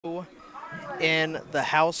in the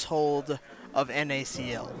household of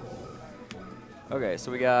NaCl. Okay,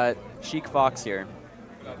 so we got Sheik Fox here.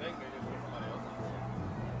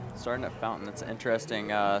 Starting at Fountain. That's an interesting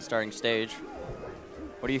starting stage.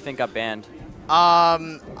 What do you think got banned?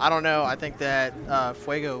 I don't know. I think that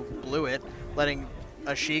fueg0 blew it, letting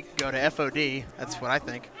a Sheik go to FOD. That's what I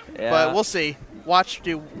think. Yeah. But we'll see. Watch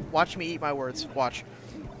me eat my words. Watch.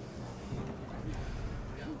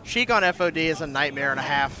 Sheik on FOD is a nightmare and a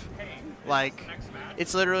half. Like,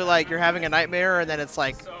 it's literally like you're having a nightmare, and then it's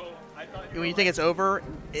like, when you think it's over,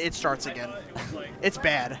 it starts again. It's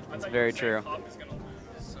bad. It's very true.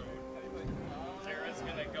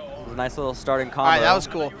 A nice little starting combo. All right, that was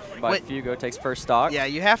cool. By fueg0 takes first stock. Yeah,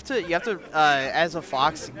 you have to as a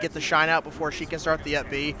Fox, get the shine out before she can start the up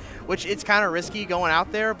B, which it's kind of risky going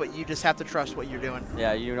out there, but you just have to trust what you're doing.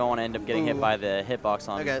 Yeah, you don't want to end up getting hit by the hitbox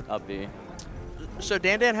on up B. So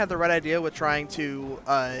DanDan had the right idea with trying to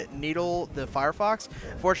needle the Firefox.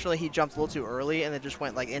 Fortunately, he jumped a little too early and then just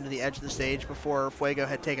went like into the edge of the stage before fueg0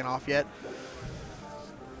 had taken off yet.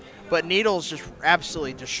 But needles just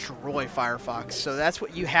absolutely destroy Firefox. So that's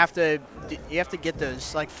what you have to get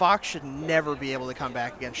those. Like, Fox should never be able to come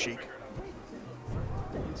back against Sheik.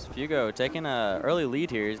 So fueg0 taking an early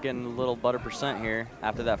lead here. He's getting a little butter percent here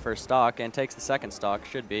after that first stock, and takes the second stock.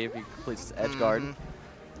 Should be if he completes his edge guard.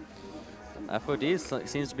 FOD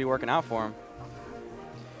seems to be working out for him.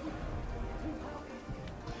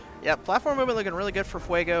 Yeah, platform movement looking really good for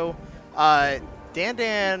fueg0.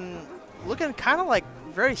 DanDan looking kind of like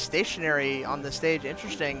very stationary on the stage.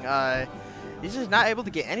 Interesting. He's just not able to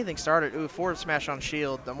get anything started. Ooh, forward smash on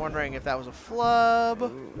shield. I'm wondering if that was a flub.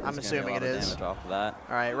 Ooh, I'm assuming it is. Damage off of that.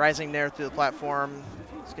 All right, rising there through the platform.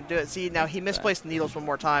 He's going to do it. See, now he misplaced the needles one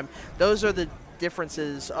more time. Those are the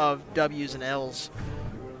differences of W's and L's.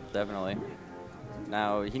 Definitely.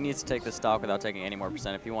 Now, he needs to take this stock without taking any more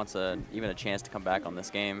percent if he wants even a chance to come back on this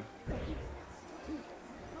game.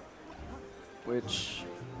 Which...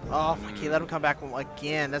 Oh, he let him come back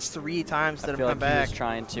again. That's 3 times that him come back. He was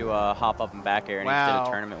trying to hop up and back air, and he did a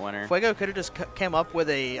tournament winner. fueg0 could have just came up with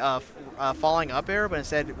a falling up air, but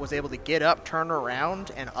instead was able to get up, turn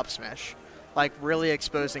around, and up smash. Like, really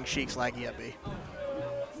exposing Sheik's laggy up B.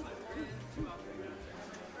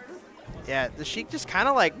 Yeah, the Sheik just kind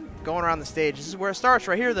of like going around the stage. This is where it starts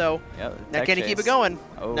right here, though. Yep, now, can he keep it going?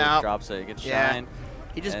 Oh, no. Drops it. He gets shine.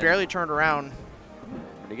 He just barely turned around.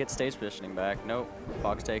 He gets stage positioning back. Nope.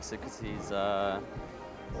 Fox takes it because he's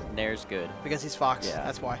Nair's good. Because he's Fox. Yeah,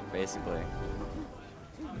 that's why. Basically.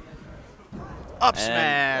 Up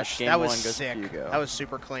smash. That was sick. That was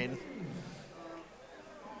super clean.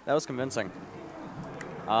 That was convincing.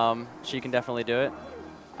 She can definitely do it.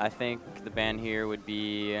 I think the ban here would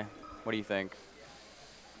be. What do you think?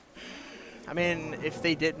 I mean, if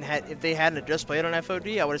they hadn't just played on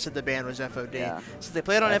FOD, I would have said the ban was FOD. Yeah. Since they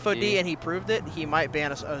played on FOD and he proved it, he might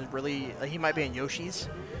ban he might ban Yoshi's.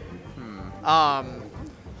 But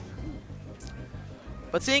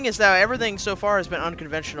seeing as though everything so far has been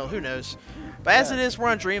unconventional, who knows? But as it is, we're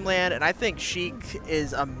on Dreamland, and I think Sheik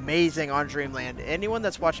is amazing on Dreamland. Anyone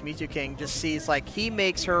that's watched Mewtwo King just sees, like, he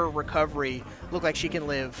makes her recovery look like she can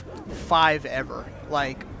live 5 ever.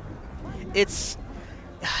 Like, he's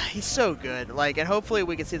so good. Like, and hopefully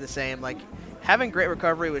we can see the same. Like, having great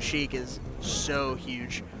recovery with Sheik is so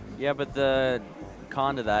huge. Yeah, but the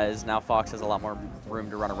con to that is now Fox has a lot more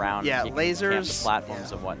room to run around. Yeah, lasers, the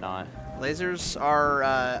platforms and whatnot. Lasers are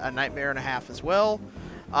a nightmare and a half as well.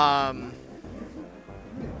 All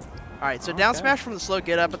right, so down smash from the slow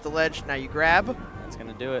get up at the ledge. Now you grab. That's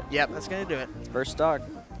gonna do it. Yep, that's gonna do it. First stock.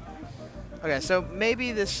 Okay, so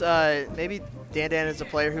maybe this maybe DanDan is a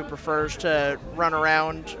player who prefers to run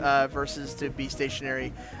around versus to be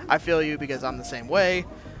stationary. I feel you because I'm the same way.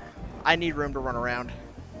 I need room to run around.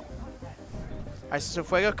 All right, so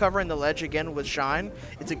fueg0 covering the ledge again with Shine.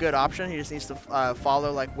 It's a good option. He just needs to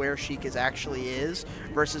follow like where Sheik actually is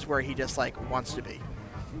versus where he just like wants to be.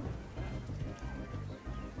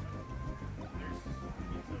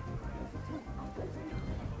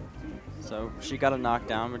 So she got a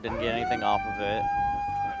knockdown, but didn't get anything off of it.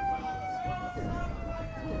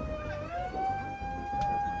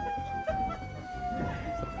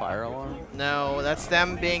 Is it a fire alarm? No, that's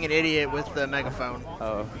them being an idiot with the megaphone.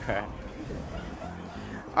 Oh, okay.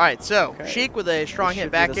 All right, so Sheik with a strong hit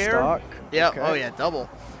back air. Yep. Okay. Oh yeah, double.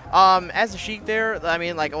 As a Sheik there, I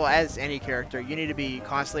mean, like, well, as any character, you need to be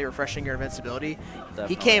constantly refreshing your invincibility. Definitely.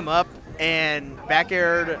 He came up and back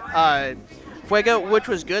aired Fuego, which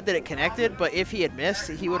was good that it connected, but if he had missed,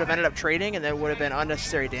 he would have ended up trading, and that would have been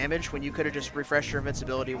unnecessary damage when you could have just refreshed your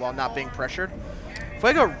invincibility while not being pressured.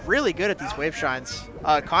 Fuego really good at these wave shines,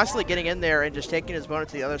 constantly getting in there and just taking his opponent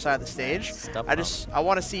to the other side of the stage. I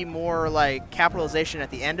want to see more like capitalization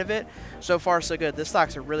at the end of it. So far, so good. This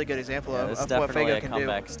stock's a really good example of what Fuego can do. This is definitely a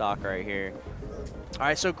comeback stock right here. All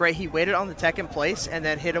right, so great. He waited on the tech in place and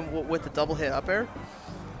then hit him with the double hit up air.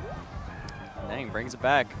 Dang, brings it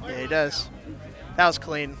back. Yeah, he does. That was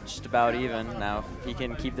clean. Just about even. Now, if he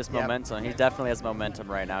can keep this momentum, he definitely has momentum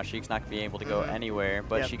right now. Sheik's not going to be able to go anywhere,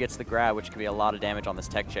 but she gets the grab, which could be a lot of damage on this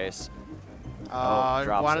tech chase.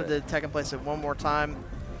 Wanted to tech in place it one more time.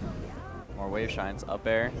 More wave shines. Up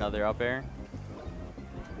air. Another up air.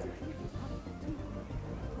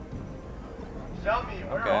 Okay,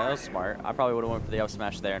 that was smart. I probably would have went for the up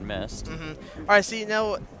smash there and missed. All right, see,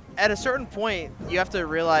 now at a certain point, you have to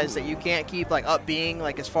realize that you can't keep like up being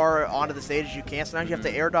like as far onto the stage as you can. Sometimes you have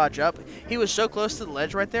to air dodge up. He was so close to the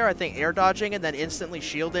ledge right there. I think air dodging and then instantly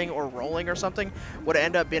shielding or rolling or something would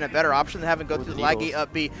end up being a better option than having go through the laggy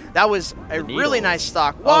up B. That was a really nice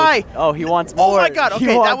stock. Why? Oh, he wants more. Oh my God. Okay,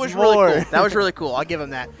 that was really cool. That was really cool. I'll give him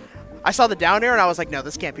that. I saw the down air and I was like, no,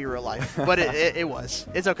 this can't be real life. But it was.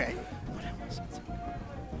 It's okay.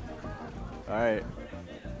 All right.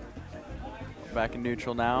 Back in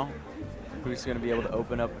neutral now. Who's going to be able to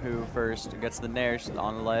open up who first? Gets the nair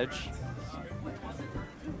on the ledge.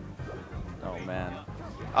 Oh, man.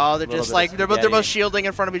 Oh, they're just like, they're both shielding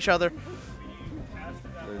in front of each other.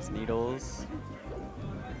 Those needles.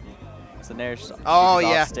 It's the nair. Oh,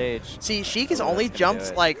 yeah. Off stage. See, Sheik has only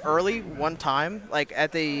jumped like early one time, like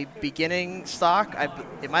at the beginning stock.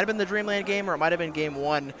 It might have been the Dreamland game or it might have been game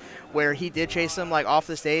 1 where he did chase him like off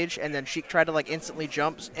the stage and then Sheik tried to like instantly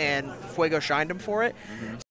jump and Fuego shined him for it.